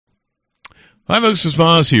Hi, folks. Chris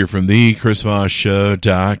Voss here from the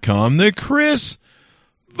ChrisVossShow.com. The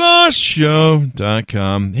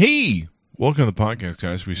ChrisVossShow.com. Hey, welcome to the podcast,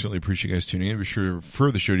 guys. We certainly appreciate you guys tuning in. Be sure to refer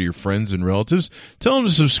the show to your friends and relatives. Tell them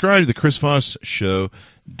to subscribe to the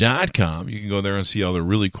ChrisVossShow.com. You can go there and see all the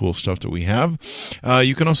really cool stuff that we have.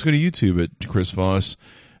 You can also go to YouTube at Chris Voss.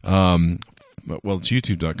 It's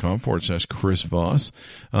youtube.com/Chris Voss.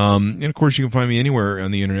 And of course, you can find me anywhere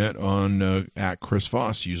on the internet at Chris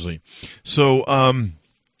Voss usually. So,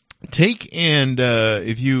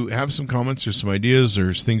 if you have some comments or some ideas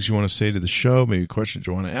or things you want to say to the show, maybe questions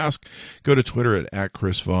you want to ask, go to Twitter at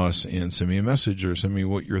Chris Voss and send me a message or send me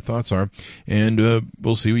what your thoughts are, and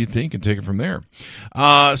we'll see what you think and take it from there.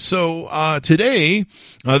 Today,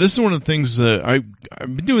 this is one of the things that I've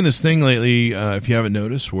been doing this thing lately, if you haven't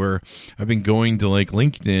noticed, where I've been going to like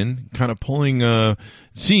LinkedIn, kind of pulling,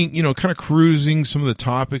 seeing, kind of cruising some of the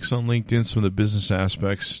topics on LinkedIn, some of the business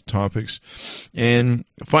aspects topics, and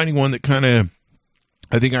finding one that kind of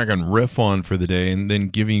I think I can riff on for the day, and then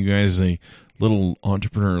giving you guys a little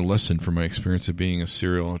entrepreneur lesson from my experience of being a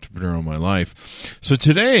serial entrepreneur in my life. So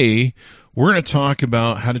today, we're going to talk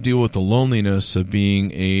about how to deal with the loneliness of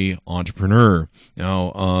being a entrepreneur.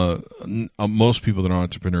 Now, most people that are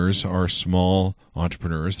entrepreneurs are small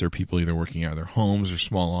entrepreneurs. They're people either working out of their homes or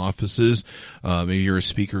small offices. Maybe you're a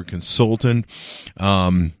speaker consultant.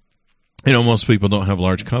 Most people don't have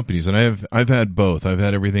large companies, and I've had both. I've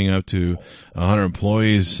had everything up to 100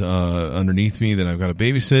 employees underneath me that I've got to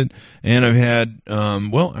babysit, and I've had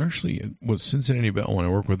with Cincinnati Bell, when I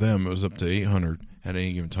worked with them, it was up to 800 at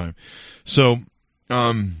any given time. So,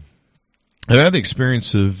 I've had the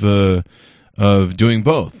experience of doing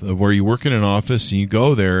both, of where you work in an office and you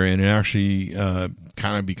go there, and it actually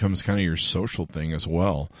kind of becomes kind of your social thing as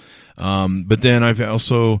well. But then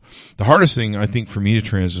the hardest thing I think for me to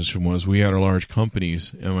transition was we had our large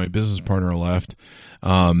companies, and my business partner left,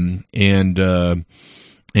 and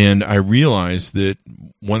I realized that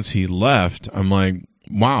once he left, I'm like,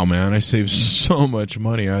 wow, man, I saved so much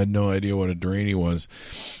money. I had no idea what a drain he was.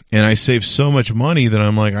 And I saved so much money that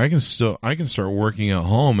I'm like, I can start working at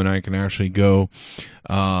home, and I can actually go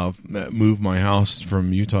move my house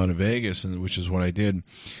from Utah to Vegas, which is what I did.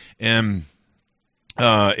 And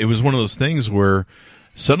it was one of those things where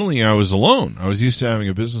suddenly I was alone. I was used to having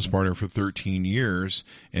a business partner for 13 years,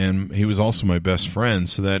 and he was also my best friend,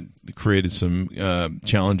 so that created some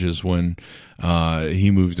challenges when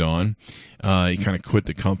he moved on. He kind of quit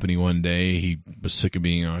the company one day. He was sick of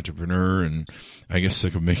being an entrepreneur, and I guess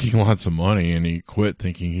sick of making lots of money, and he quit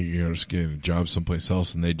thinking he could just get a job someplace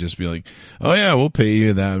else, and they'd just be like, oh yeah, we'll pay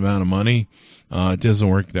you that amount of money. It doesn't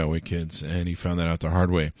work that way, kids, and he found that out the hard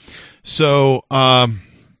way. So,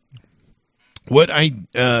 what I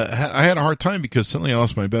had a hard time because suddenly I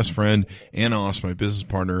lost my best friend and I lost my business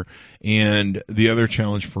partner. And the other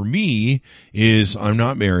challenge for me is I'm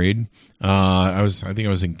not married. I think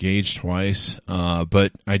I was engaged twice.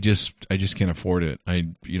 But I just can't afford it.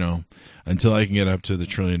 Until I can get up to the $1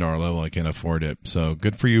 trillion level, I can't afford it. So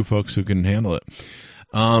good for you folks who can handle it.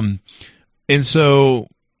 And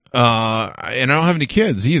I don't have any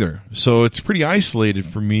kids either. So it's pretty isolated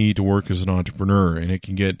for me to work as an entrepreneur, and it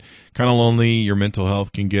can get kind of lonely. Your mental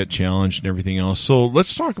health can get challenged and everything else. So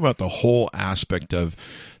let's talk about the whole aspect of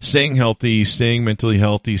staying healthy, staying mentally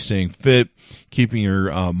healthy, staying fit, keeping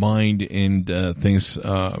your mind and things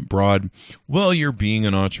broad while you're being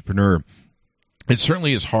an entrepreneur. It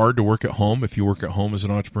certainly is hard to work at home if you work at home as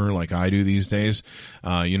an entrepreneur like I do these days.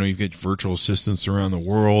 You get virtual assistants around the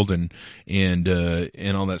world and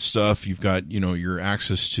all that stuff. You've got, your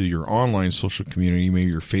access to your online social community,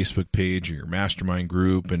 maybe your Facebook page or your mastermind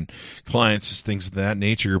group and clients, things of that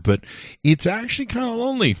nature. But it's actually kind of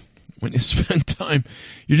lonely when you spend time.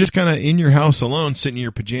 You're just kind of in your house alone, sitting in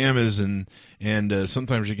your pajamas, and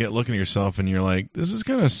sometimes you get looking at yourself and you're like, this is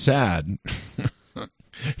kind of sad.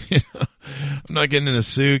 I'm not getting in a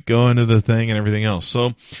suit, going to the thing and everything else.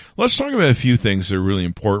 So let's talk about a few things that are really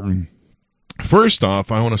important. First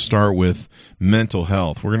off, I want to start with mental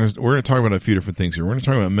health. We're going to talk about a few different things here. We're going to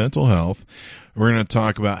talk about mental health. We're going to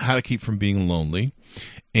talk about how to keep from being lonely.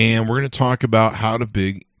 And we're going to talk about how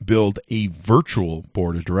to build a virtual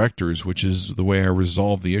board of directors, which is the way I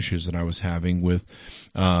resolved the issues that I was having with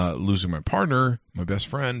losing my partner, my best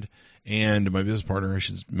friend, and my business partner, I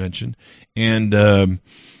should mention, and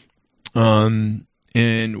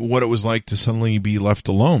what it was like to suddenly be left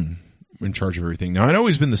alone in charge of everything. Now, I'd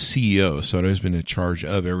always been the CEO, so I'd always been in charge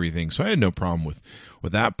of everything, so I had no problem with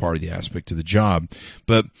that part of the aspect of the job.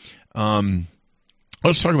 But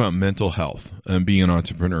let's talk about mental health and being an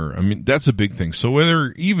entrepreneur. I mean, that's a big thing. So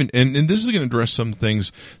whether even, and this is going to address some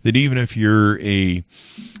things that even if you're a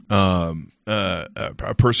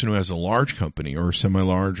person who has a large company or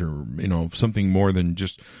semi-large or, something more than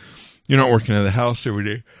just, you're not working at the house every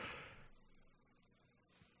day.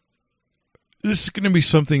 This is going to be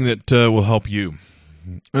something that will help you.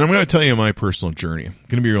 And I'm going to tell you my personal journey. I'm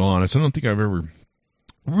going to be real honest. I don't think I've ever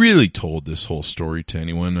really told this whole story to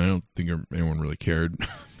anyone. I don't think anyone really cared.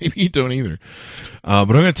 Maybe you don't either. But I'm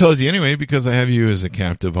going to tell it to you anyway because I have you as a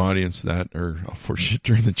captive audience, or I'll force you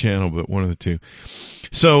during the channel, but one of the two.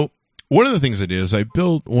 So one of the things I did is I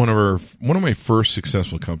built one of my first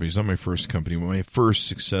successful companies, not my first company, but my first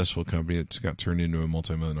successful company that's got turned into a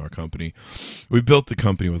multi-million-dollar company. We built the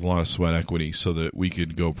company with a lot of sweat equity so that we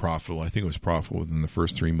could go profitable. I think it was profitable within the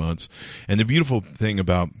first 3 months. And the beautiful thing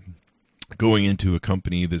about going into a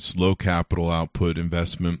company that's low capital output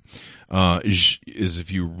investment is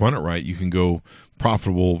if you run it right, you can go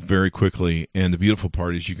profitable very quickly. And the beautiful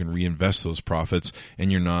part is you can reinvest those profits,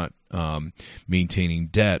 and you're not maintaining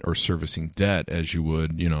debt or servicing debt as you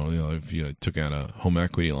would, if you took out a home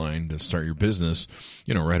equity line to start your business,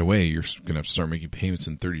 right away you're going to have to start making payments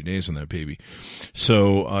in 30 days on that baby.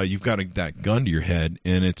 So you've got that gun to your head,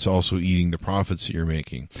 and it's also eating the profits that you're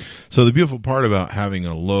making. So the beautiful part about having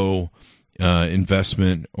a low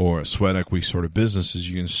investment or a sweat equity sort of business is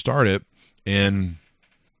you can start it and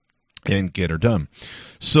get her done.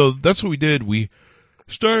 So that's what we did. We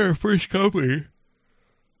started our first company.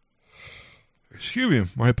 Excuse me,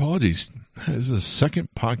 my apologies. This is the second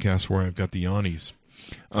podcast where I've got the yawnies.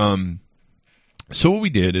 So what we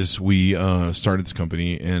did is we started this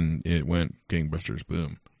company, and it went gangbusters.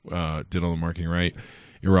 Boom. Did all the marketing right.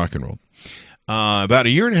 It rock and rolled. About a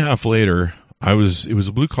year and a half later, it was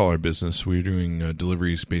a blue collar business. We were doing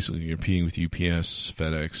deliveries, basically competing with UPS,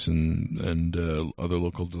 FedEx, and other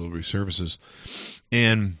local delivery services.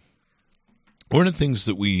 And one of the things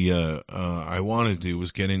that I wanted to do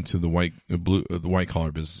was get into the white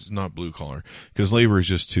collar business, not blue collar, because labor is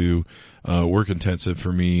just too work intensive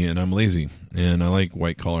for me, and I'm lazy. And I like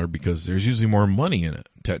white collar because there's usually more money in it,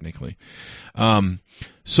 technically.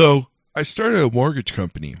 So I started a mortgage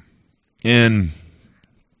company, and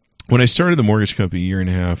when I started the mortgage company a year and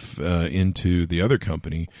a half into the other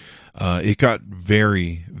company, it got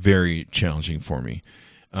very, very challenging for me.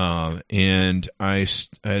 And I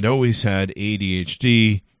had always had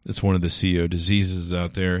ADHD. That's one of the CEO diseases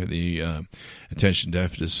out there, the attention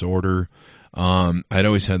deficit disorder. I'd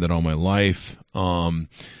always had that all my life.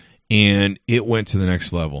 And it went to the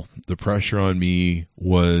next level. The pressure on me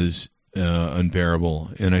was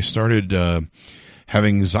unbearable. And I started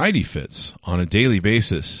having anxiety fits on a daily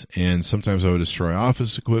basis. And sometimes I would destroy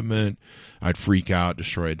office equipment. I'd freak out,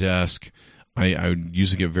 destroy a desk. I would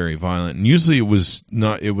usually get very violent. And usually it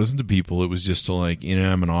wasn't to people. It was just to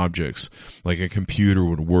inanimate objects, like a computer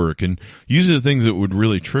would work. And usually the things that would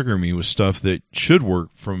really trigger me was stuff that should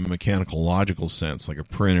work from a mechanical, logical sense, like a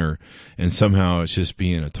printer. And somehow it's just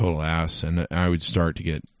being a total ass. And I would start to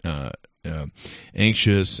get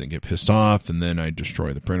anxious and get pissed off. And then I'd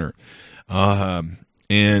destroy the printer.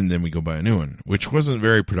 And then we go buy a new one, which wasn't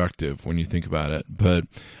very productive when you think about it, but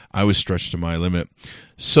I was stretched to my limit.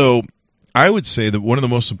 So I would say that one of the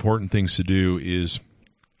most important things to do is,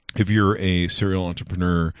 if you're a serial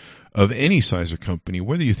entrepreneur of any size or company,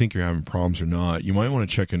 whether you think you're having problems or not, you might want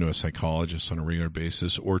to check into a psychologist on a regular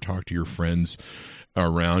basis, or talk to your friends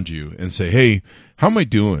around you and say, hey, how am I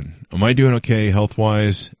doing? Am I doing okay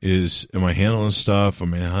health-wise? Am I handling stuff?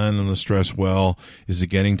 Am I handling the stress well? Is it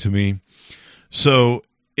getting to me? So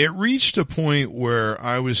it reached a point where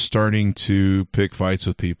I was starting to pick fights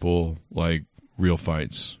with people, like real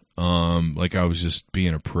fights. Like I was just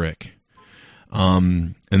being a prick.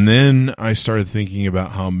 And then I started thinking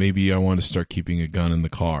about how maybe I want to start keeping a gun in the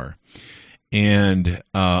car and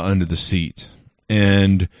under the seat.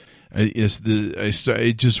 And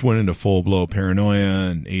it just went into full-blown paranoia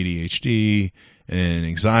and ADHD and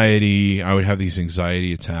anxiety. I would have these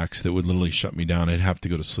anxiety attacks that would literally shut me down. I'd have to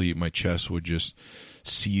go to sleep. My chest would just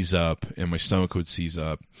seize up, and my stomach would seize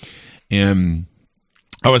up. And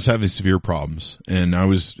I was having severe problems, and it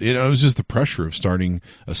was just the pressure of starting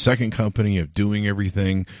a second company, of doing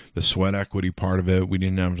everything, the sweat equity part of it. We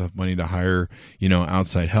didn't have enough money to hire,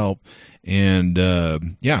 outside help. And,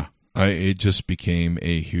 it just became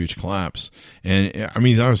a huge collapse. And I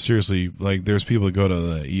mean, I was seriously there's people that go to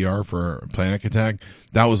the ER for a panic attack.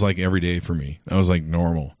 That was every day for me. That was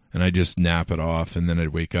normal. and I just nap it off, and then I'd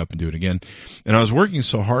wake up and do it again. And I was working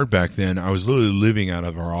so hard back then, I was literally living out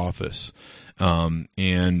of our office.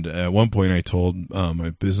 And at one point I told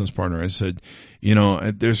my business partner, I said,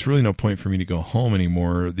 there's really no point for me to go home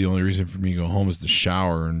anymore. The only reason for me to go home is to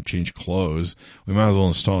shower and change clothes. We might as well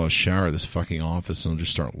install a shower at this fucking office and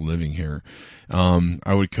just start living here.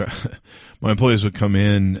 My employees would come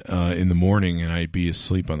in the morning, and I'd be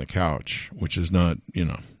asleep on the couch, which is not,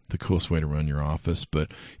 the coolest way to run your office.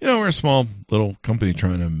 But, we're a small little company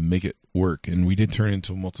trying to make it work. And we did turn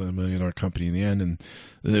into a multi-million-dollar company in the end. And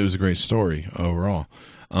it was a great story overall.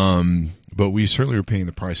 But we certainly were paying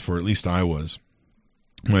the price for it. At least I was.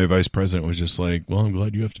 My vice president was just like, well, I'm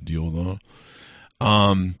glad you have to deal with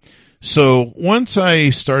that. So once I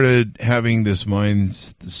started having this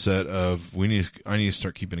mindset of I need to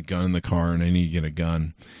start keeping a gun in the car, and I need to get a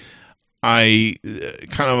gun, I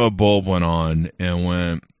kind of a bulb went on and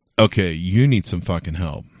went, okay, you need some fucking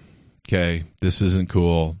help. Okay, this isn't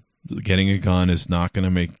cool. Getting a gun is not going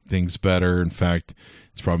to make things better. In fact,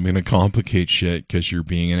 it's probably going to complicate shit because you're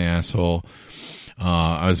being an asshole.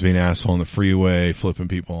 I was being an asshole on the freeway, flipping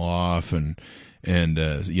people off and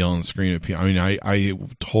yelling and screaming at people. I mean, I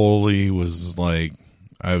totally was like,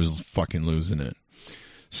 I was fucking losing it.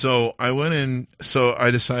 So I went in. So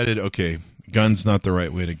I decided, okay, gun's not the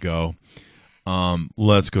right way to go.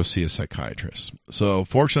 Let's go see a psychiatrist. So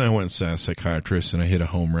fortunately I went and saw a psychiatrist, and I hit a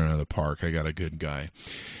home run out of the park. I got a good guy.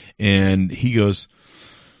 And he was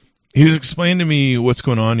explaining to me what's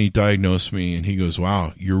going on. He diagnosed me, and he goes,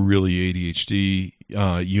 wow, you're really ADHD.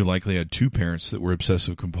 You likely had two parents that were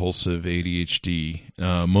obsessive compulsive ADHD.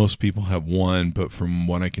 Most people have one, but from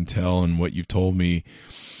what I can tell and what you've told me,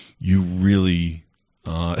 you really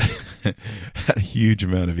had a huge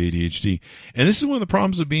amount of ADHD. And this is one of the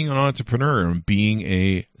problems of being an entrepreneur and being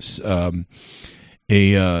a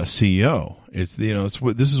CEO. It's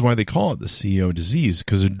this is why they call it the CEO disease,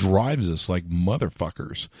 because it drives us like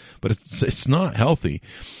motherfuckers. But it's not healthy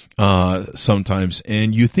sometimes.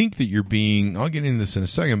 And you think that you're being, I'll get into this in a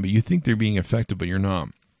second, but you think they're being effective, but you're not.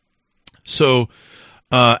 So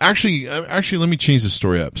actually, let me change the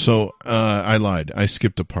story up. So I lied. I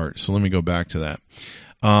skipped a part. So let me go back to that.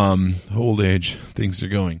 Old age, things are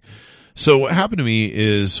going. So what happened to me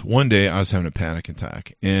is one day I was having a panic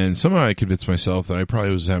attack, and somehow I convinced myself that I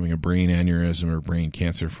probably was having a brain aneurysm or brain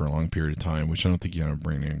cancer for a long period of time, which I don't think you have a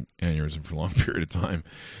brain aneurysm for a long period of time.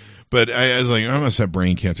 But I was like, I must have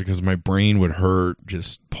brain cancer because my brain would hurt,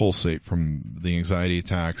 just pulsate from the anxiety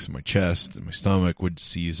attacks. My chest and my stomach would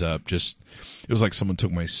seize up. Just, it was like someone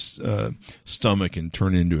took my stomach and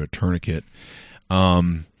turned it into a tourniquet.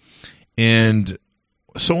 And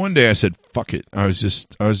so one day I said, fuck it. I was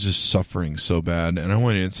just suffering so bad. And I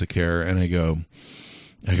went to Instacare, and I go,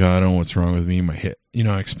 I don't know what's wrong with me. My hip,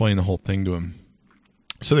 I explained the whole thing to him.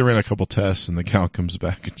 So they ran a couple tests, and the gal comes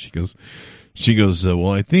back, and she goes, well,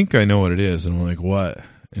 I think I know what it is. And I'm like, what?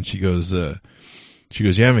 And she goes, you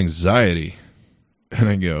have anxiety. And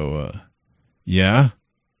I go, yeah,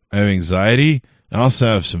 I have anxiety. I also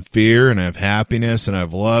have some fear, and I have happiness, and I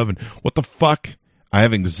have love. And what the fuck? I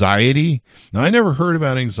have anxiety. Now, I never heard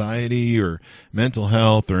about anxiety or mental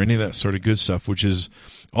health or any of that sort of good stuff, which is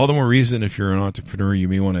all the more reason if you're an entrepreneur, you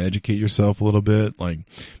may want to educate yourself a little bit, like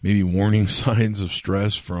maybe warning signs of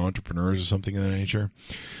stress for entrepreneurs or something of that nature.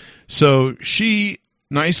 So she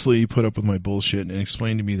nicely put up with my bullshit and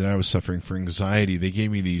explained to me that I was suffering from anxiety. They gave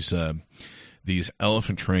me these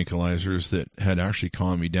elephant tranquilizers that had actually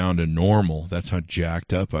calmed me down to normal. That's how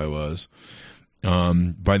jacked up I was.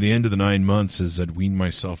 By the end of the 9 months, as I'd weaned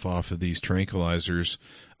myself off of these tranquilizers,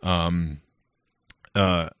 a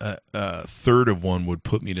third of one would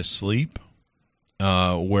put me to sleep,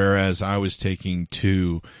 whereas I was taking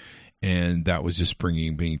two, and that was just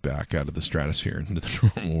bringing me back out of the stratosphere into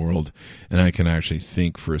the normal world, and I can actually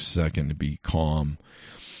think for a second to be calm.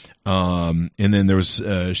 And then there was,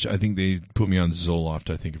 I think they put me on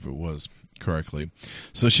Zoloft, I think if it was correctly.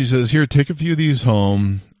 So she says, here, take a few of these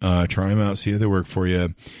home, try them out, see if they work for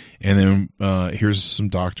you. And then here's some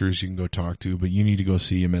doctors you can go talk to, but you need to go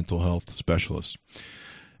see a mental health specialist.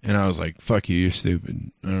 And I was like, fuck you, you're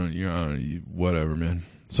stupid. Whatever, man.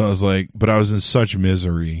 So I was like, but I was in such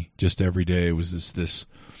misery just every day. It was this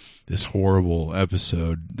horrible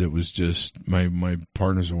episode that was just, my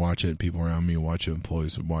partners would watch it, people around me would watch it,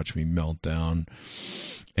 employees would watch me melt down.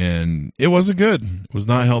 And it wasn't good. It was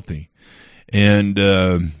not healthy. And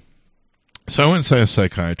so I went and saw a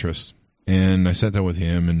psychiatrist, and I sat down with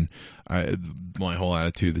him, and my whole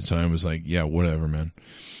attitude at the time was like, yeah, whatever, man.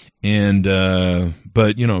 And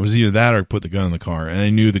but it was either that or put the gun in the car. And I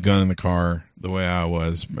knew the gun in the car, the way I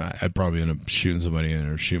was, I'd probably end up shooting somebody in it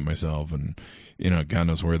or shooting myself, and God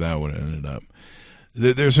knows where that would have ended up.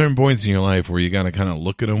 There's certain points in your life where you got to kind of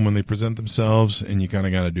look at them when they present themselves, and you kind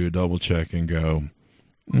of got to do a double check and go,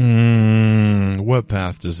 what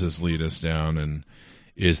path does this lead us down, and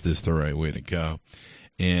is this the right way to go?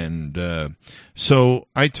 And so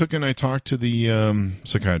I took and I talked to the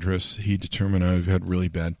psychiatrist. He determined I've had really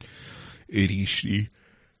bad ADHD.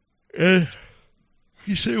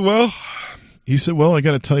 He said, well, I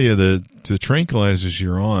got to tell you, the tranquilizers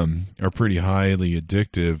you're on are pretty highly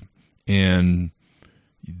addictive, and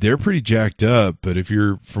they're pretty jacked up. But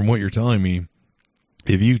from what you're telling me,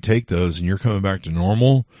 if you take those and you're coming back to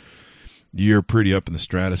normal, you're pretty up in the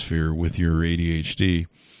stratosphere with your ADHD.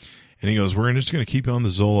 And he goes, we're just going to keep you on the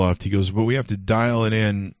Zoloft. He goes, but we have to dial it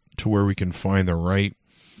in to where we can find the right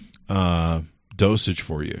dosage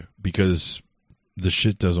for you, because the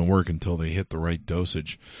shit doesn't work until they hit the right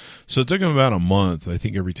dosage. So it took him about a month. I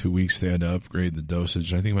think every 2 weeks they had to upgrade the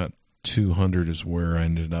dosage. I think about 200 is where I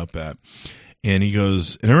ended up at. And he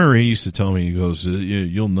goes, and I remember he used to tell me, he goes,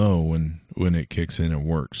 you'll know when it kicks in and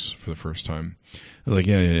works for the first time. I was like,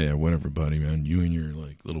 yeah, whatever, buddy, man. You and your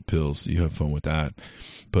like little pills, you have fun with that.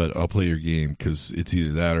 But I'll play your game, because it's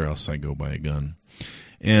either that or else I go buy a gun.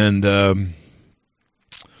 And so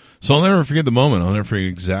I'll never forget the moment. I'll never forget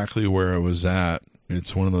exactly where I was at.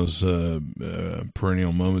 It's one of those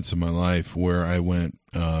perennial moments in my life where I went,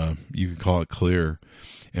 you could call it clear.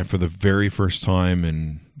 And for the very first time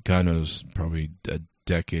in, God knows, probably a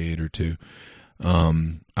decade or two,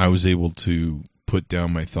 I was able to put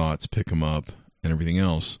down my thoughts, pick them up, and everything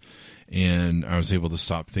else. And I was able to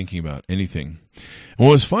stop thinking about anything. And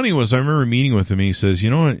what was funny was I remember meeting with him. He says, you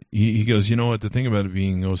know what? He goes, you know what? The thing about it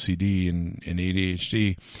being OCD and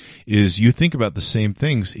ADHD is you think about the same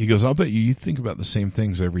things. He goes, I'll bet you think about the same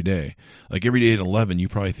things every day. Like every day at 11, you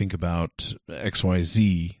probably think about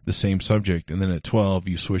XYZ, the same subject. And then at 12,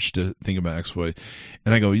 you switch to think about XY.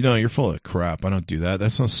 And I go, you're full of crap. I don't do that.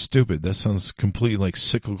 That sounds stupid. That sounds completely like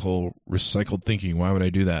cyclical, recycled thinking. Why would I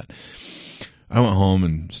do that? I went home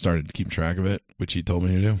and started keeping track of it, which he told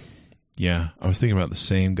me to do. Yeah, I was thinking about the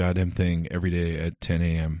same goddamn thing every day at 10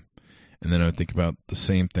 a.m. And then I would think about the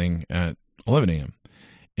same thing at 11 a.m.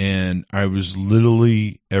 And I was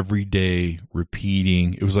literally every day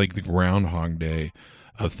repeating. It was like the Groundhog Day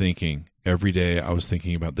of thinking. Every day I was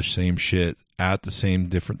thinking about the same shit at the same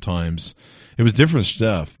different times. It was different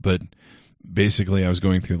stuff, but basically I was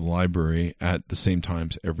going through the library at the same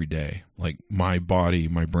times every day. Like my body,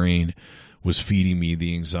 my brain was feeding me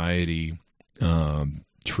the anxiety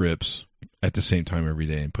trips at the same time every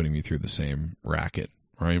day and putting me through the same racket,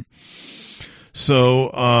 right? So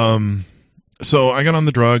I got on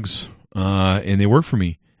the drugs, and they worked for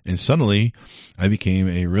me. And suddenly I became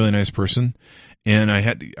a really nice person. And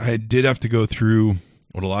I did have to go through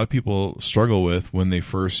what a lot of people struggle with when they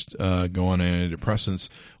first go on antidepressants.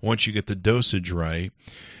 Once you get the dosage right,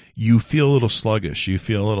 you feel a little sluggish. You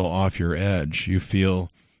feel a little off your edge. You feel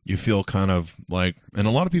kind of like, and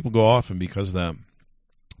a lot of people go off and because of that,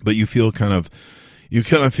 but you kind of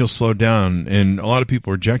feel slowed down, and a lot of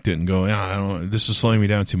people reject it and go, this is slowing me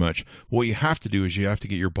down too much. What you have to do is you have to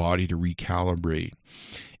get your body to recalibrate,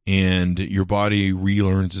 and your body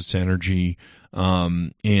relearns its energy,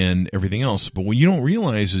 and everything else. But what you don't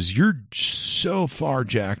realize is you're so far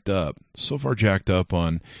jacked up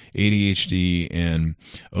on ADHD and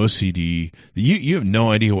OCD that you have no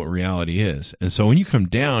idea what reality is. And so when you come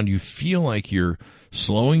down, you feel like you're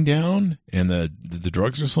slowing down and the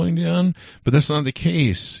drugs are slowing down, but that's not the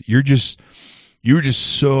case. You're just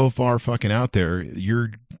so far fucking out there.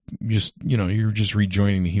 You're just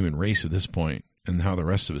rejoining the human race at this point and how the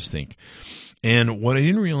rest of us think. And what I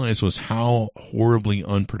didn't realize was how horribly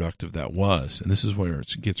unproductive that was. And this is where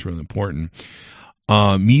it gets really important.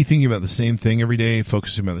 Me thinking about the same thing every day,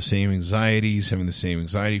 focusing about the same anxieties, having the same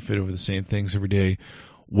anxiety fit over the same things every day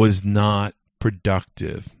was not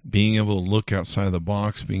productive. Being able to look outside of the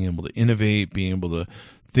box, being able to innovate, being able to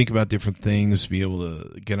think about different things, be able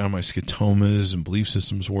to get on my scotomas and belief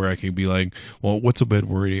systems where I could be like, well, what's a better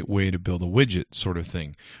way to build a widget sort of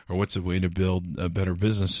thing? Or what's a way to build a better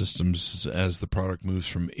business systems as the product moves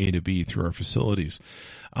from A to B through our facilities?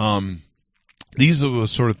 These are the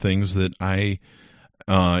sort of things that I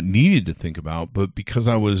needed to think about, but because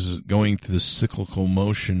I was going through the cyclical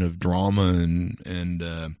motion of drama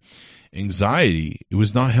and anxiety, it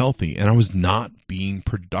was not healthy, and I was not being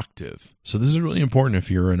productive. So this is really important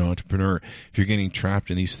if you're an entrepreneur, if you're getting trapped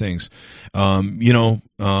in these things. So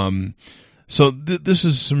this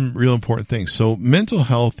is some real important things. So mental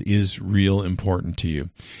health is real important to you.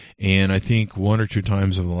 And I think one or two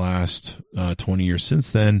times over the last 20 years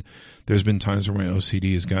since then, there's been times where my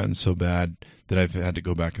OCD has gotten so bad that I've had to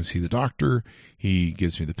go back and see the doctor. He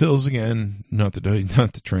gives me the pills again, not the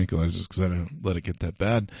tranquilizers because I don't let it get that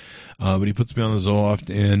bad. But he puts me on the Zoloft,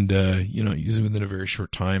 and usually within a very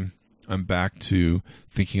short time, I'm back to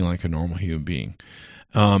thinking like a normal human being.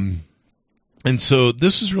 And so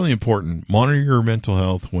this is really important. Monitor your mental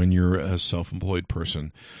health when you're a self-employed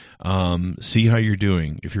person. See how you're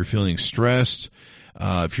doing. If you're feeling stressed,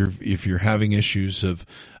 if you're having issues of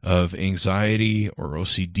anxiety or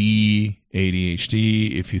OCD,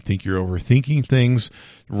 ADHD, if you think you're overthinking things,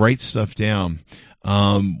 write stuff down.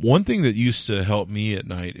 One thing that used to help me at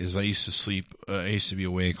night is I used to be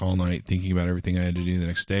awake all night thinking about everything I had to do the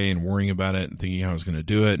next day and worrying about it and thinking how I was going to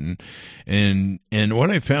do it. And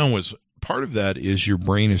what I found was, part of that is your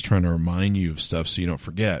brain is trying to remind you of stuff so you don't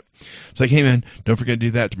forget. It's like, hey man, don't forget to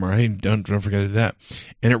do that tomorrow. Hey, don't forget to do that.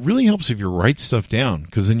 And it really helps if you write stuff down,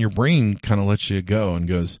 because then your brain kind of lets you go and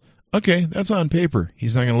goes, okay, that's on paper.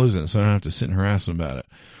 He's not going to lose it, so I don't have to sit and harass him about it.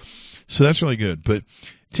 So that's really good. But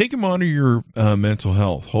take and monitor your mental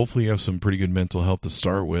health. Hopefully you have some pretty good mental health to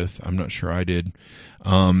start with. I'm not sure I did.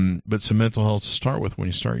 But some mental health to start with when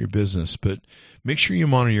you start your business. But make sure you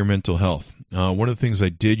monitor your mental health. One of the things I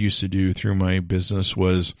did used to do through my business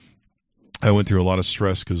was I went through a lot of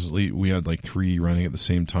stress because we had like 3 running at the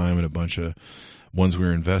same time and a bunch of ones we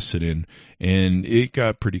were invested in, and it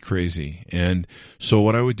got pretty crazy. And so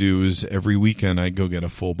what I would do is every weekend I'd go get a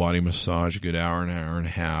full body massage, a good hour and a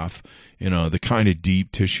half, the kind of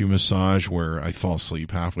deep tissue massage where I fall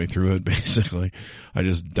asleep halfway through it. Basically, I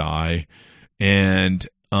just die. And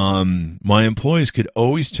my employees could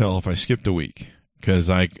always tell if I skipped a week, because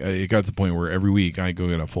it got to the point where every week I go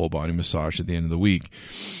get a full body massage at the end of the week,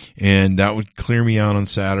 and that would clear me out on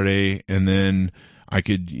Saturday, and then I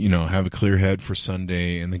could, have a clear head for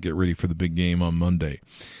Sunday and then get ready for the big game on Monday.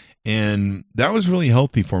 And that was really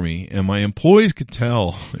healthy for me. And my employees could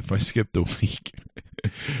tell if I skipped a week,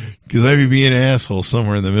 because I'd be being an asshole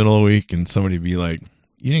somewhere in the middle of the week, and somebody would be like,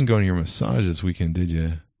 you didn't go to your massage this weekend, did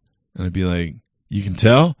you? And I'd be like, you can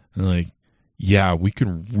tell? And they're like, yeah, we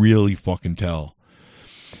can really fucking tell.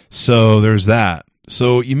 So there's that.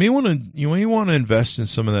 So you may want to invest in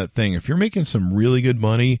some of that thing. If you're making some really good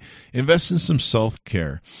money, invest in some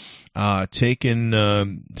self-care. Take and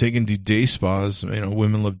do day spas.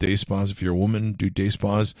 Women love day spas. If you're a woman, do day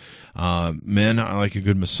spas. Men, I like a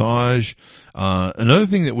good massage. Another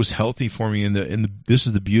thing that was healthy for me, this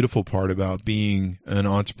is the beautiful part about being an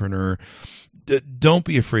entrepreneur. Don't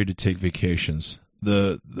be afraid to take vacations.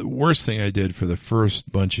 The worst thing I did for the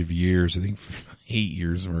first bunch of years, I think for 8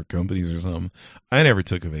 years of our companies or something, I never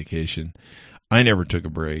took a vacation. I never took a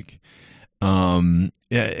break.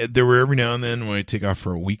 There were every now and then when I'd take off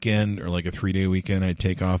for a weekend or like a 3-day weekend, I'd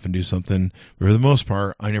take off and do something. But for the most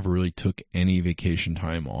part, I never really took any vacation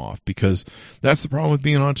time off, because that's the problem with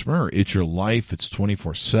being an entrepreneur. It's your life. It's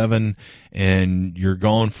 24/7 and you're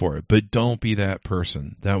going for it. But don't be that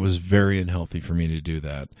person. That was very unhealthy for me to do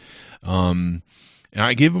that. And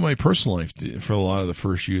I gave up my personal life for a lot of the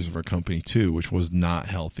first years of our company too, which was not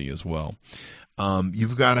healthy as well.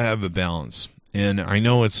 You've got to have a balance. And I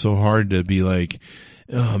know it's so hard to be like,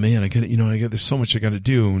 oh man, there's so much I got to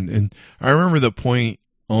do. And I remember the point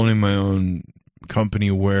owning my own company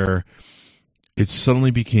where it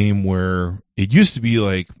suddenly became where it used to be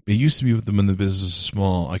with them when the business was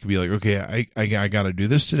small. I could be like, okay, I got to do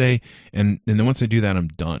this today. And then once I do that, I'm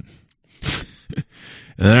done.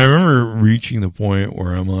 And then I remember reaching the point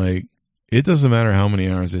where I'm like, it doesn't matter how many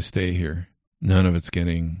hours I stay here. None of it's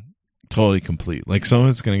getting totally complete. Like, some of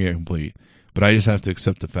it's going to get complete, but I just have to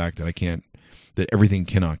accept the fact that that everything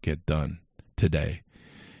cannot get done today,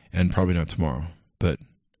 and probably not tomorrow. But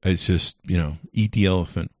it's just, eat the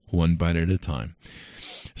elephant one bite at a time.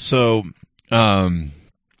 So,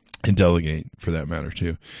 and delegate for that matter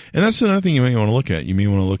too. And that's another thing you may want to look at. You may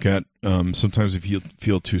want to look at, sometimes if you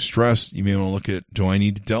feel too stressed, you may want to look at, do I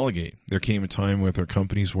need to delegate? There came a time with our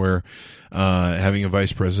companies where having a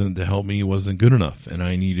vice president to help me wasn't good enough, and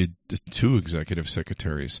I needed 2 executive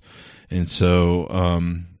secretaries. And so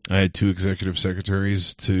I had 2 executive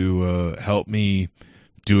secretaries to help me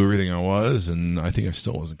do everything I was, and I think I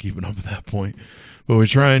still wasn't keeping up at that point, but we're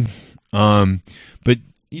trying. But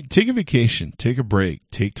take a vacation, take a break,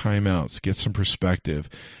 take time outs, get some perspective.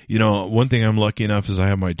 One thing I'm lucky enough is I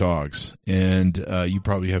have my dogs, and you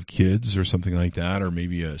probably have kids or something like that, or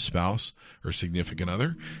maybe a spouse or significant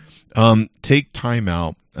other. Take time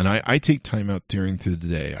out, and I take time out through the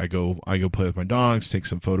day. I go play with my dogs, take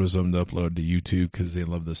some photos of them to upload to YouTube because they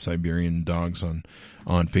love the Siberian dogs on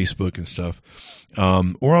Facebook and stuff.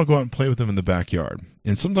 Or I'll go out and play with them in the backyard.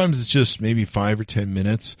 And sometimes it's just maybe 5 or 10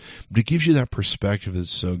 minutes, but it gives you that perspective that's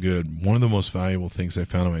so good. One of the most valuable things I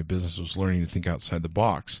found in my business was learning to think outside the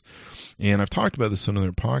box. And I've talked about this on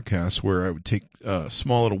other podcasts where I would take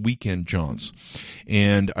small little weekend jaunts,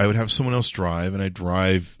 and I would have someone else drive, and I'd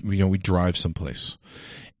drive, we drive someplace.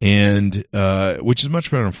 And which is much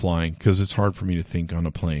better than flying, because it's hard for me to think on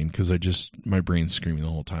a plane, because my brain's screaming the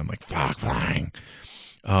whole time, like, fuck flying.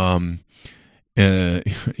 That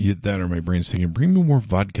or my brain's thinking, bring me more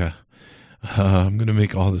vodka. I'm going to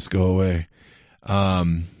make all this go away. I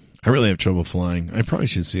really have trouble flying. I probably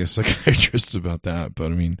should see a psychiatrist about that,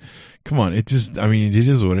 but I mean, come on. It is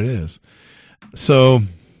what it is. So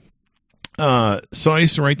I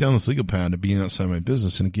used to write down this legal pad of being outside my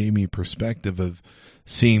business, and it gave me a perspective of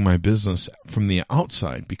seeing my business from the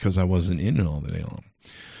outside, because I wasn't in it all the day long.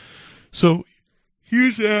 So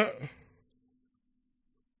use that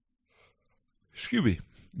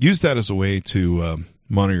as a way to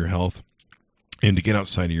monitor your health and to get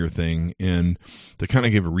outside of your thing, and to kind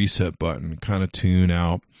of give a reset button, kind of tune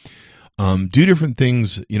out. Do different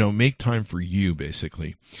things, make time for you,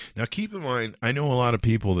 basically. Now, keep in mind, I know a lot of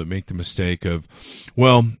people that make the mistake of,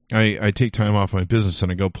 I take time off my business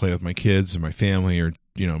and I go play with my kids and my family, or,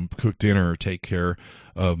 cook dinner or take care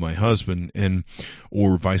of my husband,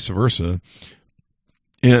 or vice versa.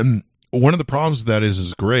 And one of the problems with that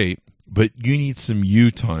is great, but you need some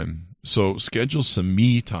you time. So schedule some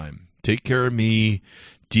me time. Take care of me,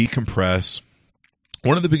 decompress.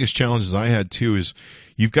 One of the biggest challenges I had too is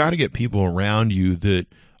you've got to get people around you that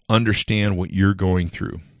understand what you're going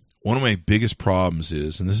through. One of my biggest problems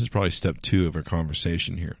is, and this is probably step 2 of our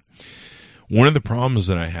conversation here, one of the problems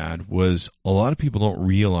that I had was a lot of people don't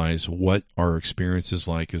realize what our experience is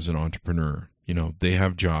like as an entrepreneur. They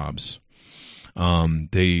have jobs.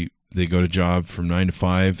 They go to job from 9 to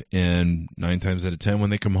 5, and 9 times out of 10 when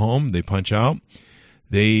they come home, they punch out.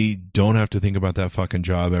 They don't have to think about that fucking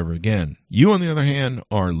job ever again. You, on the other hand,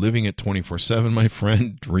 are living it 24/7, my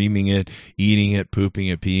friend, dreaming it, eating it, pooping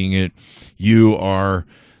it, peeing it. You are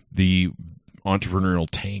the entrepreneurial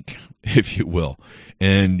tank, if you will.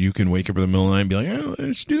 And you can wake up in the middle of the night and be like,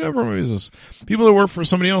 let's do that for my business. People that work for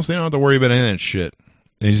somebody else, they don't have to worry about any of that shit.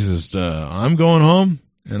 They just, I'm going home,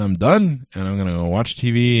 and I'm done, and I'm going to go watch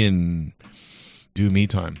TV and do me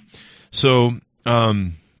time. So,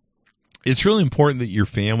 it's really important that your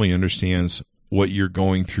family understands what you're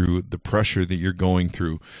going through, the pressure that you're going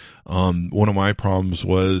through. One of my problems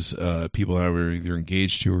was people that I were either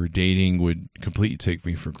engaged to or dating would completely take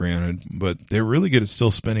me for granted, but they're really good at still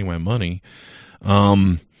spending my money.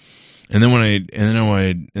 And then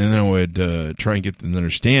I would try and get them to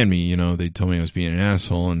understand me. They'd tell me I was being an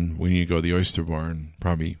asshole, and we need to go to the oyster bar and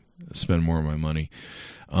probably spend more of my money.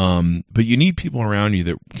 But you need people around you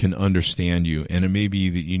that can understand you, and it may be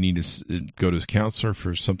that you need to go to a counselor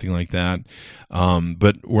for something like that.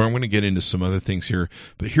 But where I'm going to get into some other things here,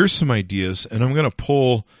 but here's some ideas, and I'm going to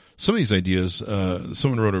pull some of these ideas.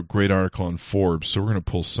 Someone wrote a great article on Forbes, so we're going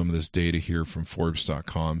to pull some of this data here from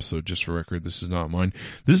Forbes.com. So just for record, this is not mine.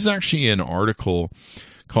 This is actually an article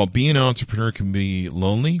called "Being an Entrepreneur Can Be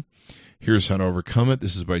Lonely. Here's How to Overcome It."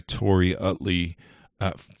 This is by Tori Utley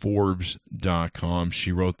at Forbes.com.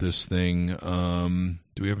 She wrote this thing.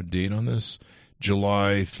 Do we have a date on this?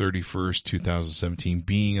 July 31st, 2017.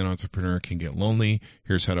 Being an entrepreneur can get lonely.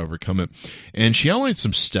 Here's how to overcome it. And she outlined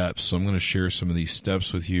some steps, so I'm going to share some of these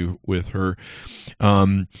steps with her.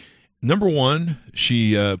 Number 1,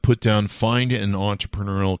 she put down find an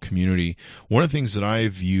entrepreneurial community. One of the things that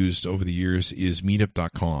I've used over the years is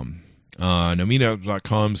Meetup.com. Now,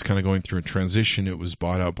 Meetup.com is kind of going through a transition. It was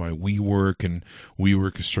bought out by WeWork, and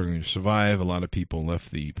WeWork is struggling to survive. A lot of people left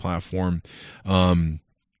the platform.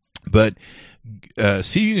 But see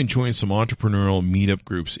if you can join some entrepreneurial meetup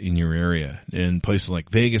groups in your area. In places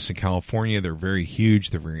like Vegas and California, they're very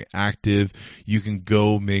huge. They're very active. You can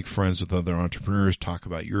go make friends with other entrepreneurs, talk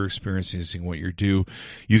about your experiences and what you do.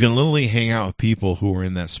 You can literally hang out with people who are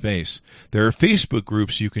in that space. There are Facebook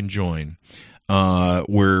groups you can join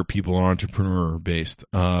where people are entrepreneur based.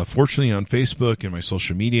 Fortunately, on Facebook and my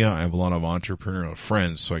social media, I have a lot of entrepreneurial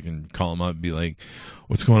friends, so I can call them up and be like,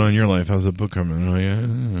 "What's going on in your life? How's the book coming?" "Oh, yeah."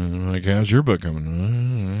 Like, "How's your book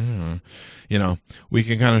coming?" We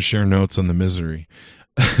can kind of share notes on the misery.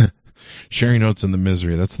 Sharing notes on the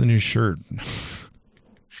misery. That's the new shirt.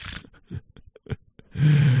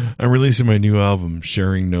 I'm releasing my new album,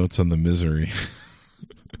 Sharing Notes on the Misery.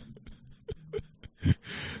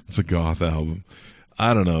 It's a goth album.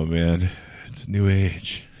 I don't know, man. It's new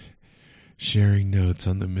age. Sharing notes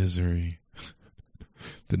on the misery.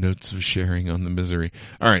 The notes of sharing on the misery.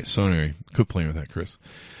 All right, so anyway, quit playing with that, Chris.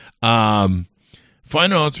 Find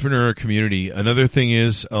Find an entrepreneur community. Another thing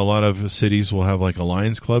is a lot of cities will have like a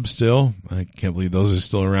Lions Club still. I can't believe those are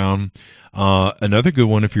still around. Another good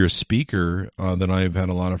one, if you're a speaker, that I've had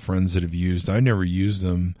a lot of friends that have used. I never used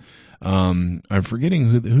them. I'm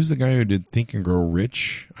forgetting who's the guy who did Think and Grow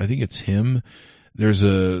Rich. I think it's him. There's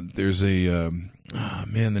a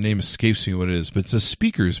man, the name escapes me what it is, but it's a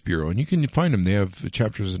speakers bureau, and you can find them. They have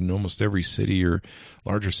chapters in almost every city or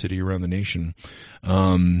larger city around the nation.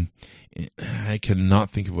 I cannot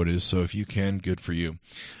think of what it is, so if you can, good for you.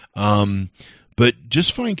 But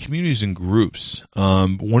just find communities and groups.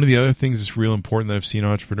 One of the other things that's real important that I've seen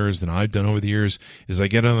entrepreneurs that I've done over the years is I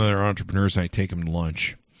get other entrepreneurs and I take them to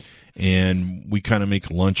lunch. And we kind of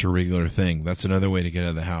make lunch a regular thing. That's another way to get out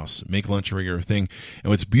of the house. Make lunch a regular thing.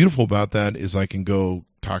 And what's beautiful about that is I can go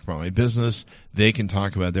talk about my business. They can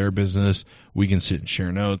talk about their business. We can sit and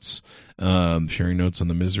share notes. Sharing notes on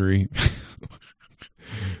the misery.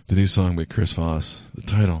 The new song by Chris Voss. The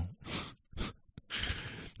title.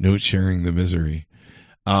 Note sharing the misery.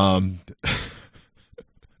 I don't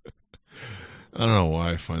know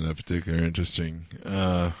why I find that particularly interesting.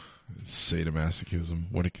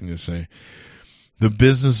 Sadomasochism. What can you say? The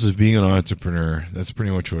business of being an entrepreneur. That's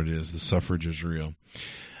pretty much what it is. The suffrage is real.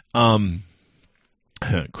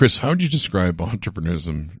 Chris, how would you describe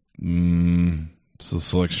entrepreneurism? It's the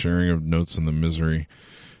select sharing of notes on the misery.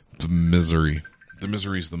 The misery. The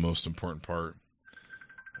misery is the most important part.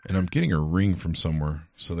 And I'm getting a ring from somewhere,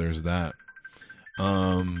 so there's that.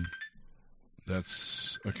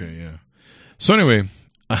 That's okay, yeah. So anyway,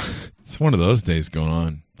 it's one of those days going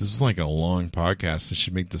on. This is like a long podcast. I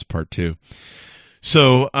should make this part 2.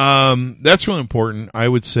 So that's really important. I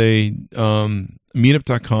would say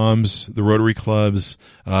meetup.coms, the Rotary Clubs,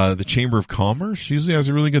 the Chamber of Commerce usually has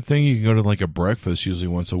a really good thing. You can go to like a breakfast usually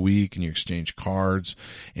once a week and you exchange cards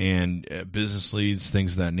and business leads,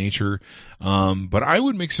 things of that nature. But I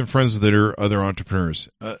would make some friends that are other entrepreneurs.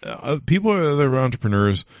 People who are other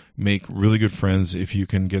entrepreneurs make really good friends if you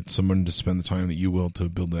can get someone to spend the time that you will to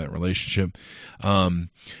build that relationship.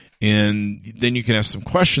 And then you can ask them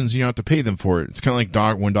questions. You don't have to pay them for it. It's kind of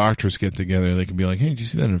like when doctors get together, they can be like, hey, did you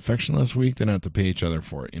see that infection last week? They don't have to pay each other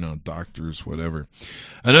for it. Doctors, whatever.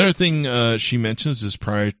 Another thing she mentions is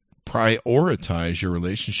prioritize your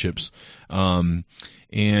relationships.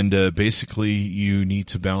 And basically, you need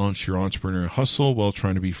to balance your entrepreneurial hustle while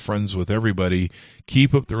trying to be friends with everybody.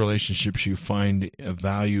 Keep up the relationships you find a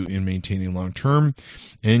value in maintaining long term,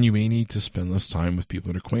 and you may need to spend less time with people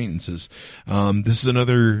and acquaintances. This is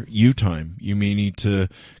another you time. You may need to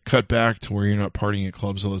cut back to where you're not partying at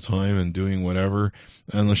clubs all the time and doing whatever,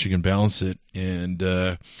 unless you can balance it. And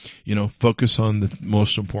focus on the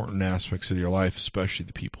most important aspects of your life, especially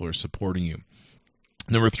the people who are supporting you.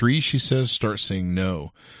 Number 3, she says, start saying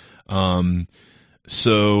no.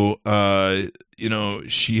 She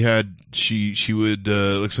would,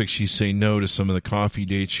 looks like she'd say no to some of the coffee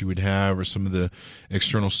dates she would have or some of the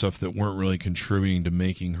external stuff that weren't really contributing to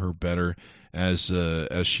making her better as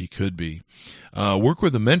she could be. Work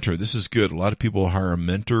with a mentor. This is good. A lot of people hire a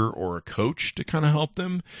mentor or a coach to kind of help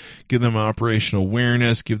them, give them operational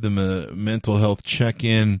awareness, give them a mental health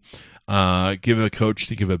check-in, give a coach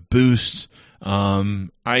to give a boost.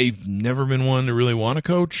 I've never been one to really want a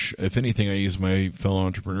coach. If anything, I use my fellow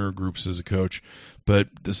entrepreneur groups as a coach, but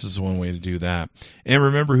this is one way to do that. And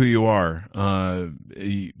remember who you are.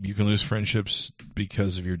 You can lose friendships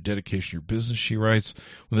because of your dedication to your business, she writes.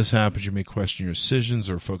 When this happens, you may question your decisions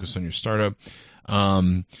or focus on your startup.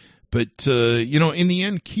 But in the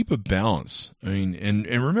end, keep a balance. I mean, and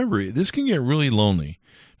remember, this can get really lonely.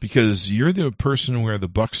 Because you're the person where the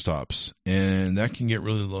buck stops, and that can get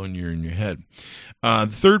really lonely in your head. The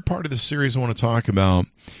third part of the series I want to talk about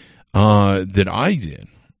that I did,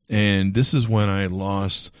 and this is when I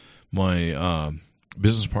lost my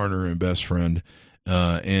business partner and best friend,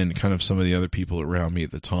 and kind of some of the other people around me at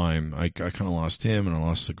the time. I kind of lost him, and I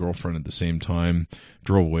lost the girlfriend at the same time.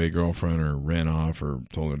 Drove away girlfriend, or ran off, or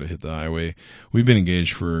told her to hit the highway. We've been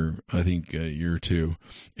engaged for, I think, a year or two,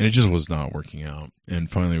 and it just was not working out. And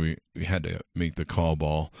finally, we had to make the call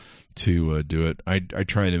ball to do it. I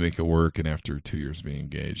tried to make it work, and after 2 years of being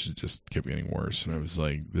engaged, it just kept getting worse. And I was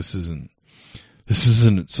like, this isn't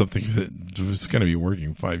something that was going to be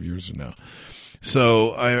working 5 years from now.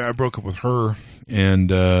 So I broke up with her,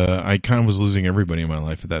 and I kind of was losing everybody in my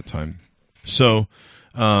life at that time. So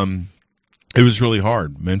it was really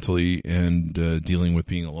hard mentally and dealing with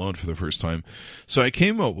being alone for the first time. So I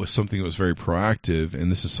came up with something that was very proactive,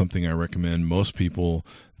 and this is something I recommend most people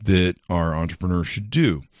that are entrepreneurs should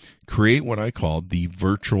do. Create what I call the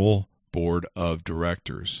virtual board of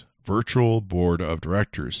directors. virtual board of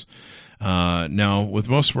directors. Now, with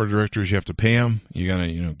most board of directors, you have to pay them. You got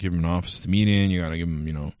to, give them an office to meet in. You got to give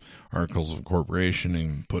them, articles of incorporation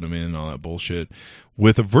and put them in, all that bullshit.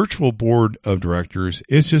 With a virtual board of directors,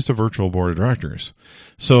 it's just a virtual board of directors.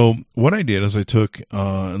 So what I did is I took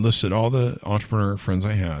and listed all the entrepreneur friends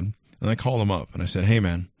I had, and I called them up, and I said, hey,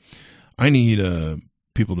 man, I need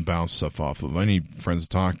people to bounce stuff off of. I need friends to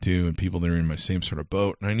talk to and people that are in my same sort of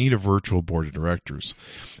boat, and I need a virtual board of directors.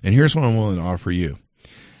 And here's what I'm willing to offer you.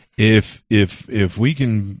 If we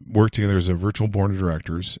can work together as a virtual board of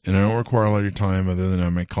directors, and I don't require a lot of your time other than I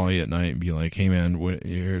might call you at night and be like, hey, man,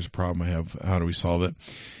 here's a problem I have. How do we solve it?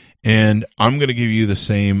 And I'm going to give you the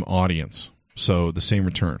same audience, so the same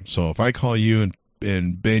return. So if I call you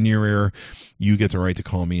and Ben your ear, you get the right to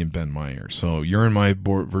call me and Ben my ear. So you're in my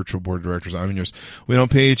virtual board of directors. I'm in yours. We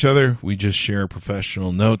don't pay each other. We just share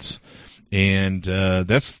professional notes. And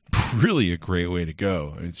that's really a great way to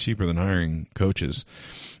go. It's cheaper than hiring coaches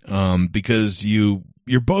because you're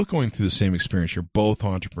both going through the same experience. You're both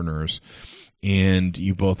entrepreneurs, and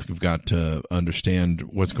you both have got to understand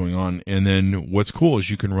what's going on. And then what's cool is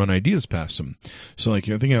you can run ideas past them. So like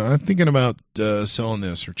I'm thinking about selling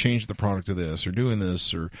this or changing the product of this or doing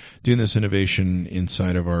this innovation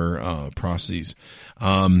inside of our processes.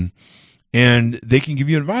 And they can give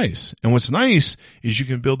you advice. And what's nice is you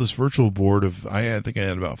can build this virtual board of, I think I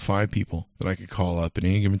had about 5 people that I could call up at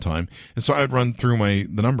any given time. And so I'd run through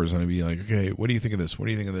the numbers and I'd be like, okay, what do you think of this? What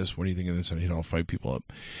do you think of this? What do you think of this? And I'd hit all 5 people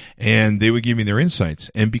up. And they would give me their insights.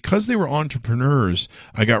 And because they were entrepreneurs,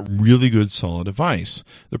 I got really good, solid advice.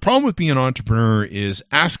 The problem with being an entrepreneur is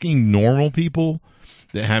asking normal people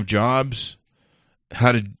that have jobs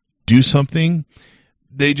how to do something.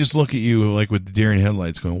 They just look at you like with the deer in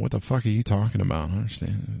headlights going, what the fuck are you talking about? I don't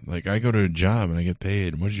understand. Like, I go to a job and I get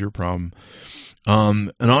paid. What is your problem?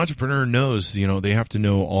 An entrepreneur knows, they have to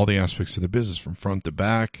know all the aspects of the business from front to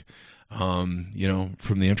back, from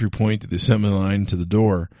the entry point to the assembly line to the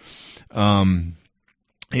door.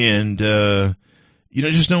 Just no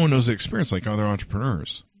one knows the experience like other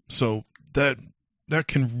entrepreneurs. So that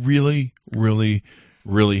can really, really,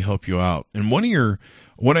 really help you out. And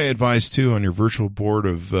what I advise too on your virtual board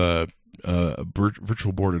of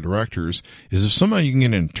virtual board of directors is if somehow you can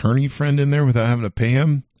get an attorney friend in there without having to pay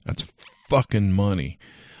him, that's fucking money.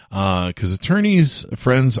 Because attorneys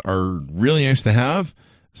friends are really nice to have,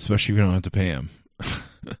 especially if you don't have to pay them.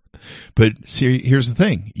 But see, here's the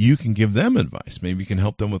thing. You can give them advice. Maybe you can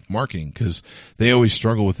help them with marketing because they always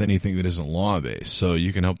struggle with anything that isn't law-based. So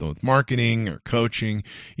you can help them with marketing or coaching.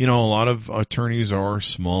 A lot of attorneys are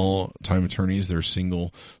small-time attorneys. They're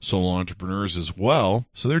single solo entrepreneurs as well.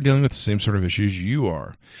 So they're dealing with the same sort of issues you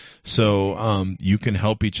are. So you can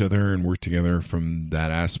help each other and work together from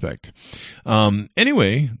that aspect.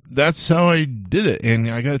 Anyway, that's how I did it. And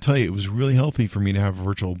I got to tell you, it was really healthy for me to have a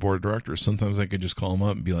virtual board of directors. Sometimes I could just call them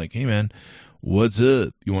up and be like, hey, man, what's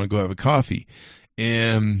up? You want to go have a coffee?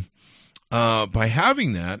 And by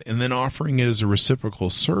having that and then offering it as a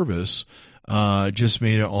reciprocal service just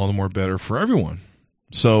made it all the more better for everyone.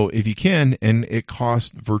 So if you can, and it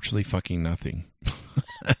costs virtually fucking nothing.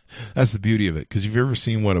 That's the beauty of it. Because you've ever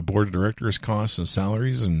seen what a board of directors costs and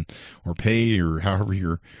salaries or pay or however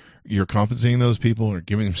you're compensating those people or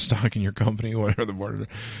giving them stock in your company, whatever the board.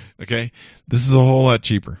 Okay, this is a whole lot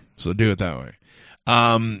cheaper. So do it that way.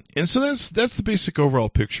 And so that's the basic overall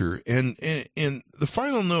picture. And the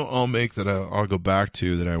final note I'll make that I'll go back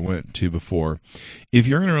to that I went to before. If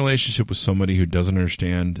you're in a relationship with somebody who doesn't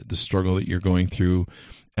understand the struggle that you're going through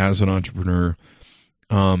as an entrepreneur,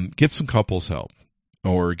 get some couples help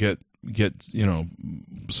or get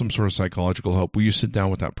some sort of psychological help where you sit down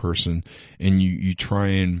with that person and you try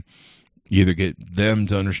and either get them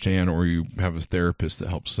to understand or you have a therapist that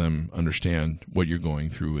helps them understand what you're going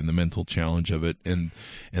through and the mental challenge of it and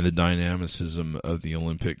the dynamicism of the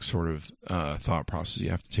Olympic sort of thought process you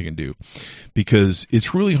have to take and do. Because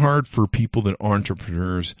it's really hard for people that are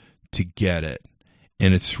entrepreneurs to get it.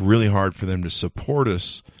 And it's really hard for them to support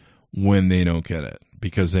us when they don't get it,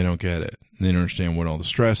 because they don't get it. They don't understand what all the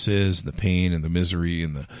stress is, the pain and the misery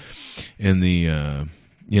and the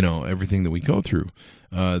everything that we go through.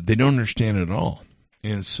 They don't understand it at all.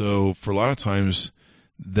 And so for a lot of times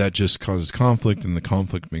that just causes conflict, and the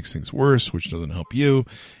conflict makes things worse, which doesn't help you.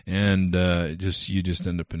 And you just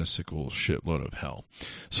end up in a sickle shitload of hell.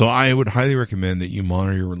 So I would highly recommend that you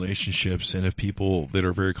monitor your relationships. And if people that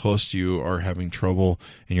are very close to you are having trouble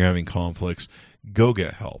and you're having conflicts, go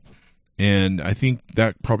get help. And I think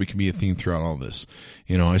that probably can be a theme throughout all this.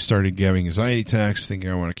 I started having anxiety attacks,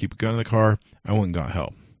 thinking I want to keep a gun in the car. I went and got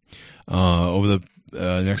help. Over the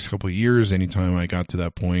next couple of years, anytime I got to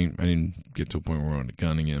that point, I didn't get to a point where I wanted a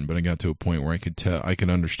gun again, but I got to a point where I could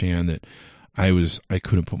understand that I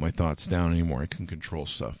couldn't put my thoughts down anymore. I couldn't control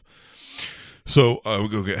stuff. So I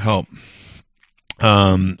would go get help.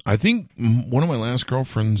 I think one of my last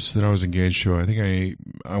girlfriends that I was engaged to, I think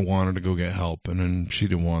I wanted to go get help, and then she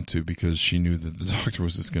didn't want to because she knew that the doctor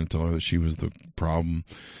was just going to tell her that she was the problem.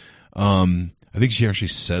 I think she actually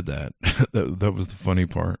said that. that was the funny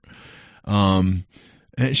part. And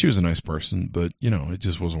she was a nice person, but it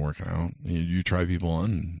just wasn't working out. You try people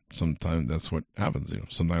on, and sometimes that's what happens.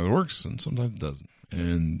 Sometimes it works, and sometimes it doesn't,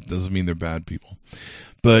 and doesn't mean they're bad people.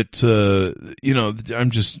 But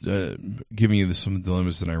I'm just giving you some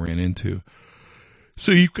dilemmas that I ran into.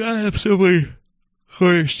 So you've got to have somebody who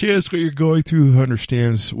understands what you're going through, who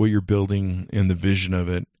understands what you're building and the vision of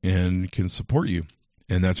it, and can support you.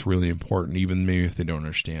 And that's really important, even maybe if they don't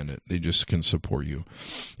understand it. They just can support you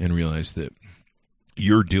and realize that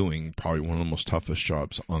you're doing probably one of the most toughest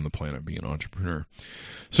jobs on the planet, being an entrepreneur.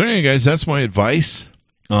 So anyway, guys, that's my advice.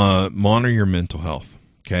 Monitor your mental health,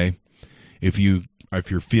 okay? If you're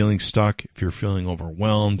feeling stuck, if you're feeling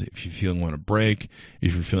overwhelmed, if you feel want to break,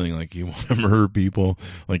 if you're feeling like you want to murder people,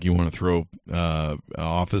 like you want to throw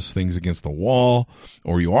office things against the wall,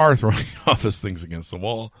 or you are throwing office things against the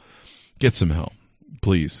wall, get some help,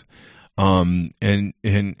 please. And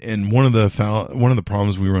one of the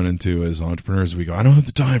problems we run into as entrepreneurs, we go, I don't have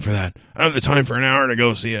the time for that. I don't have the time for an hour to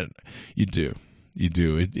go see it. You do.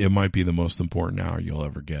 It might be the most important hour you'll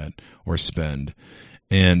ever get or spend.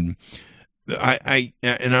 And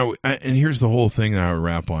and here's the whole thing that I would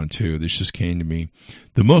wrap on too. This just came to me.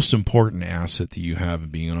 The most important asset that you have in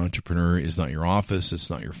being an entrepreneur is not your office. It's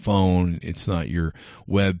not your phone. It's not your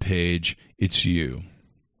web page. It's you.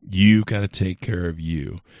 You got to take care of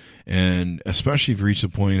you. And especially if you reach the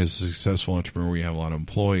point as a successful entrepreneur where you have a lot of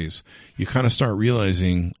employees, you kind of start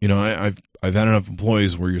realizing, I've had enough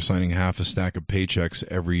employees where you're signing half a stack of paychecks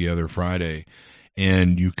every other Friday.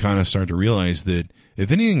 And you kind of start to realize that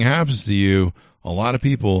if anything happens to you, a lot of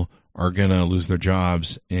people are going to lose their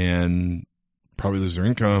jobs and probably lose their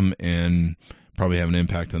income and probably have an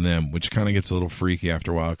impact on them, which kind of gets a little freaky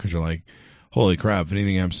after a while because you're like, holy crap, if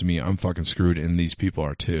anything happens to me, I'm fucking screwed, and these people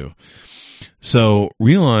are too. So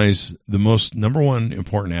realize the number one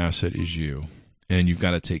important asset is you, and you've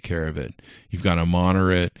got to take care of it. You've got to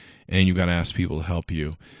monitor it, and you've got to ask people to help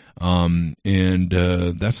you. That's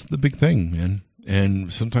the big thing, man.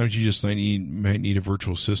 And sometimes you just might need a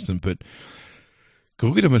virtual assistant, but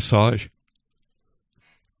go get a massage.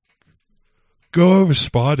 Go have a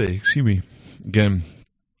spa day. Excuse me. Again,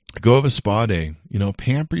 go have a spa day.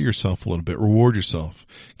 Pamper yourself a little bit. Reward yourself.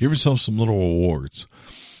 Give yourself some little rewards.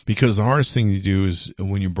 Because the hardest thing to do is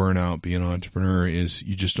when you burn out being an entrepreneur is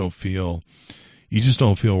you just don't feel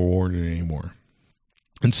rewarded anymore.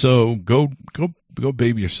 And so go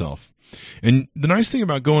baby yourself. And the nice thing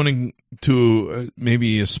about going to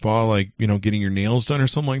maybe a spa, like, getting your nails done or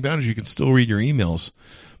something like that, is you can still read your emails,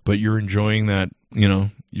 but you're enjoying that,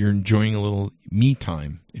 you're enjoying a little me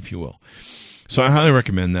time, if you will. So I highly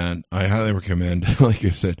recommend that. I highly recommend, like I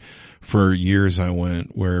said, for years I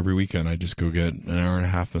went where every weekend I just go get an hour and a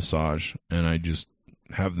half massage, and I just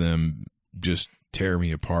have them just tear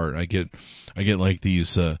me apart. I get like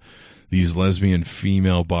these lesbian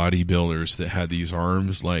female bodybuilders that had these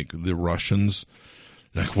arms like the Russians,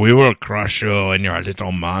 like, we will crush you in your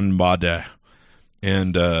little man body.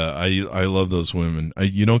 And I love those women.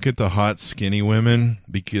 You don't get the hot skinny women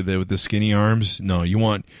because with the skinny arms. No, you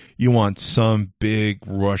want some big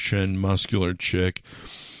Russian muscular chick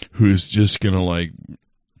who's just gonna like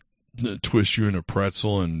twist you in a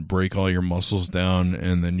pretzel and break all your muscles down,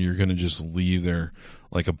 and then you're gonna just leave there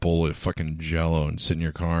like a bowl of fucking Jello and sit in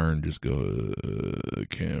your car and just go, I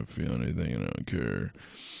can't feel anything and I don't care.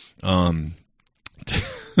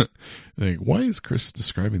 Like, why is Chris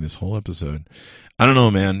describing this whole episode? I don't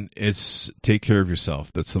know, man. It's take care of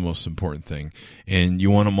yourself. That's the most important thing. And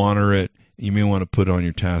you want to monitor it. You may want to put on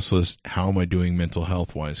your task list, how am I doing mental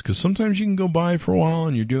health wise? Because sometimes you can go by for a while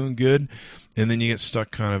and you're doing good, and then you get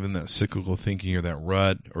stuck kind of in that cyclical thinking or that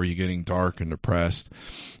rut, or you're getting dark and depressed.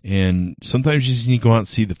 And sometimes you just need to go out and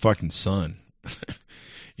see the fucking sun.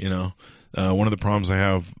 One of the problems I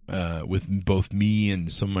have with both me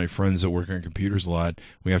and some of my friends that work on computers a lot,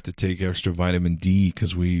 we have to take extra vitamin D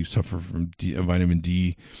because we suffer from vitamin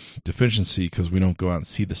D deficiency because we don't go out and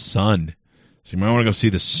see the sun. So you might want to go see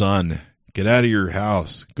the sun. Get out of your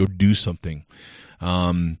house. Go do something.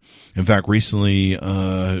 In fact, recently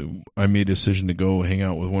I made a decision to go hang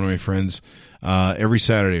out with one of my friends. Every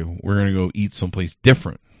Saturday, we're going to go eat someplace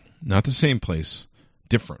different. Not the same place,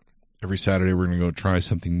 different. Every Saturday, we're going to go try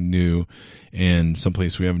something new and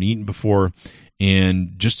someplace we haven't eaten before.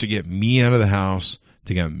 And just to get me out of the house,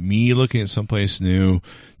 to get me looking at someplace new,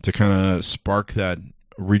 to kind of spark that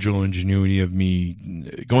original ingenuity of me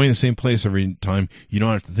going to the same place every time. You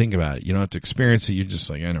don't have to think about it. You don't have to experience it. You're just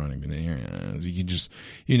like, I know what I'm going to hear. You can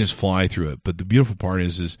just fly through it. But the beautiful part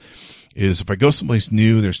is if I go someplace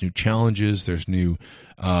new, there's new challenges, there's new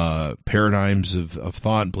paradigms of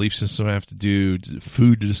thought and belief system I have to do,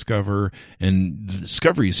 food to discover, and the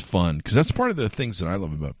discovery is fun because that's part of the things that I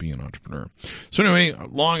love about being an entrepreneur. So anyway,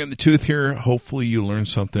 long in the tooth here. Hopefully you learn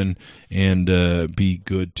something and be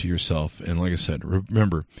good to yourself. And like I said,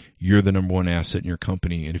 remember, you're the number one asset in your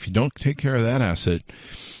company. And if you don't take care of that asset,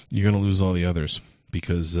 you're going to lose all the others.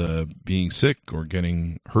 Because being sick or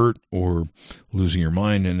getting hurt or losing your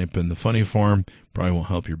mind and up in the funny farm probably won't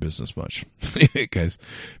help your business much. Anyway, guys,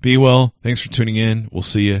 be well. Thanks for tuning in. We'll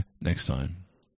see you next time.